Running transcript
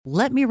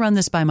"Let me run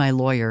this by my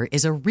lawyer"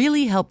 is a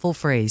really helpful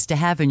phrase to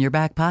have in your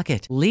back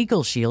pocket.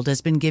 Legal Shield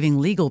has been giving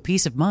legal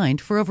peace of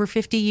mind for over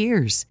 50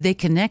 years. They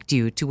connect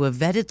you to a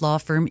vetted law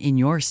firm in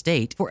your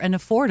state for an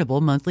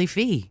affordable monthly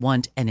fee.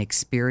 Want an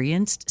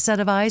experienced set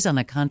of eyes on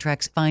a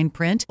contract's fine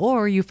print?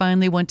 Or you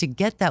finally want to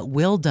get that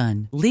will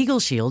done?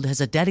 Legal Shield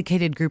has a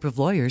dedicated group of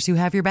lawyers who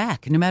have your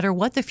back, no matter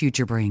what the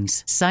future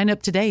brings. Sign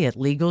up today at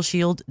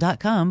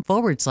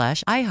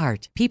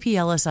LegalShield.com/iHeart.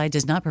 PPLSI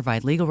does not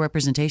provide legal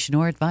representation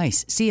or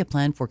advice. See a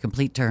plan for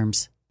complete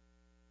terms.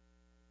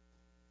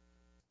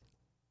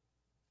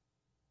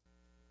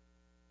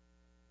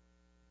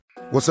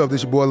 What's up,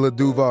 this your boy Lil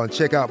Duval, and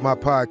check out my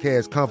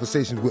podcast,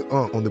 Conversations with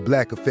Unc, on the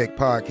Black Effect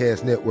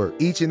Podcast Network.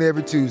 Each and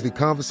every Tuesday,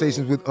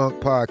 Conversations with Unc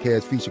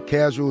podcast feature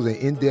casuals and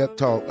in-depth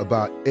talk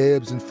about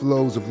ebbs and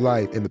flows of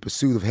life and the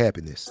pursuit of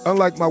happiness.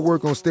 Unlike my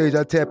work on stage,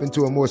 I tap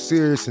into a more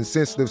serious and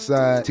sensitive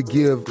side to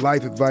give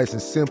life advice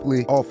and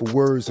simply offer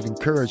words of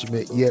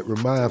encouragement, yet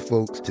remind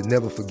folks to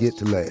never forget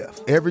to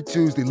laugh. Every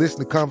Tuesday, listen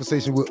to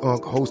Conversation with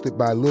Unc, hosted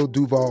by Lil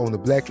Duval on the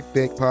Black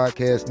Effect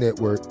Podcast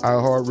Network,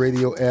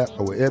 iHeartRadio app,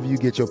 or wherever you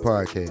get your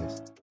podcasts.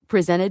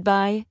 Presented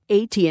by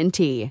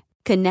AT&T.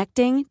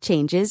 Connecting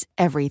changes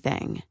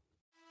everything.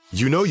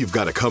 You know you've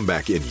got a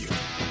comeback in you.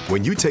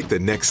 When you take the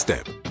next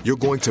step, you're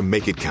going to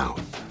make it count.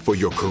 For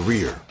your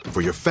career,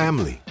 for your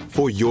family,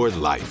 for your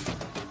life.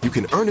 You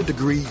can earn a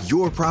degree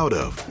you're proud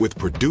of with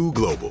Purdue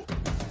Global.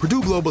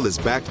 Purdue Global is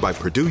backed by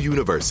Purdue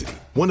University,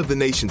 one of the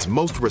nation's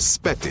most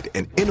respected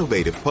and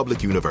innovative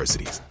public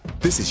universities.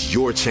 This is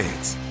your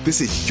chance.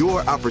 This is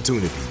your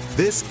opportunity.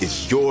 This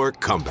is your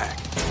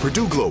comeback.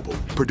 Purdue Global,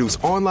 Purdue's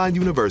online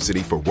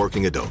university for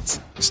working adults.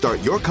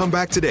 Start your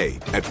comeback today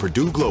at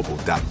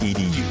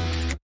purdueglobal.edu.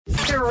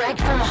 Direct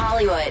from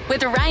Hollywood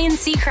with Ryan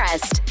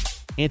Seacrest.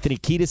 Anthony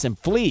Kiedis and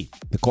Flea,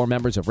 the core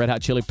members of Red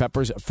Hot Chili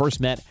Peppers, first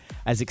met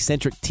as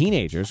eccentric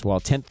teenagers while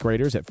 10th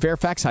graders at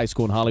Fairfax High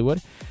School in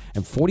Hollywood.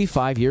 And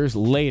 45 years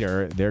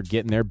later, they're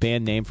getting their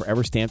band name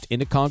forever stamped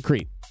into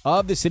concrete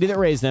of the city that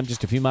raised them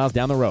just a few miles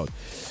down the road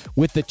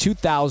with the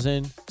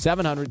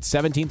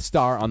 2,717th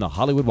star on the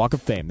Hollywood Walk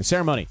of Fame. The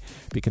ceremony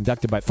will be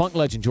conducted by funk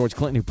legend George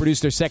Clinton, who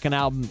produced their second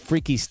album,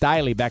 Freaky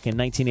Styley, back in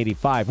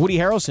 1985. Woody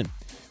Harrelson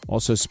will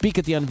also speak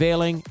at the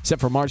unveiling,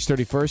 set for March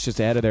 31st, just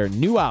ahead of their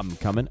new album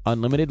coming,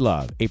 Unlimited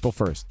Love, April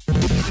 1st.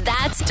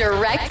 That's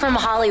Direct from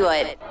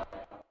Hollywood.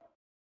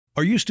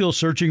 Are you still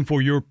searching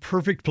for your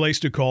perfect place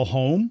to call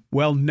home?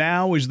 Well,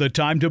 now is the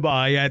time to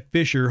buy at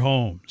Fisher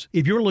Homes.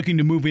 If you're looking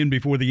to move in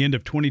before the end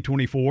of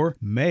 2024,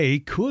 May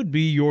could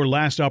be your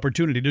last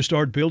opportunity to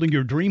start building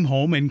your dream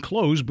home and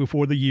close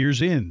before the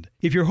year's end.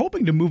 If you're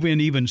hoping to move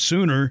in even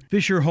sooner,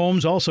 Fisher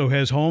Homes also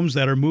has homes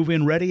that are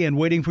move-in ready and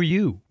waiting for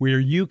you, where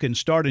you can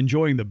start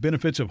enjoying the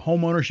benefits of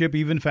homeownership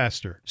even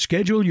faster.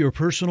 Schedule your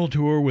personal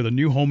tour with a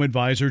new home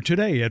advisor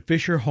today at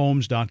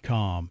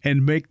FisherHomes.com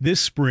and make this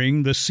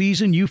spring the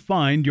season you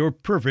find your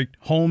perfect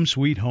home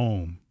sweet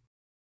home.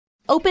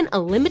 Open a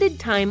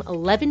limited-time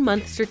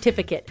 11-month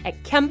certificate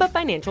at Kemba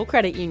Financial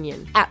Credit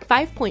Union. At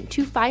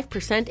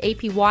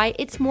 5.25% APY,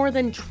 it's more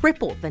than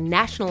triple the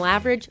national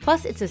average,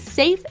 plus it's a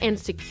safe and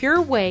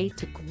secure way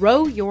to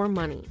grow your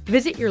money.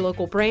 Visit your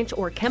local branch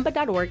or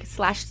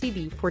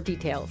kemba.org/CD for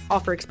details.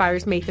 Offer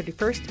expires May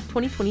 31st,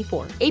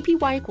 2024.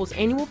 APY equals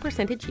annual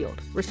percentage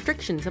yield.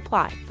 Restrictions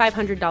apply.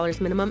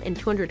 $500 minimum and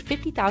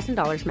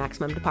 $250,000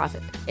 maximum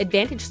deposit.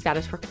 Advantage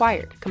status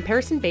required.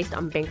 Comparison based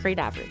on bank rate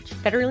average.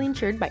 Federally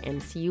insured by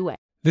NCUA.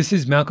 This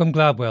is Malcolm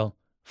Gladwell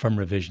from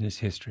Revisionist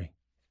History.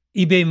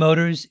 eBay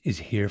Motors is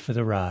here for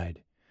the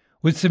ride.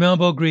 With some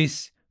elbow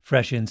grease,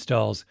 fresh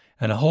installs,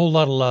 and a whole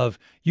lot of love,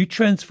 you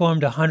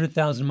transformed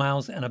 100,000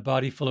 miles and a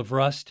body full of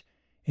rust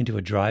into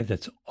a drive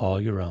that's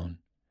all your own.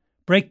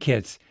 Brake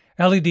kits,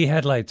 LED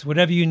headlights,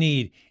 whatever you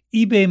need,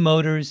 eBay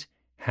Motors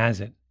has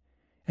it.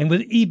 And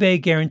with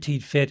eBay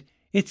Guaranteed Fit,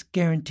 it's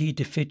guaranteed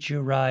to fit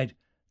your ride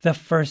the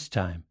first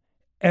time,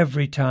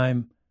 every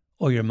time,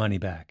 or your money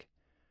back.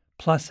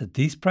 Plus, at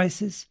these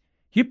prices,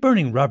 you're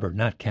burning rubber,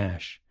 not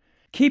cash.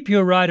 Keep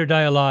your ride or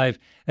die alive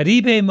at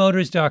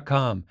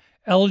ebaymotors.com.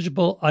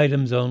 Eligible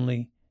items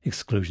only.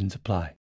 Exclusions apply.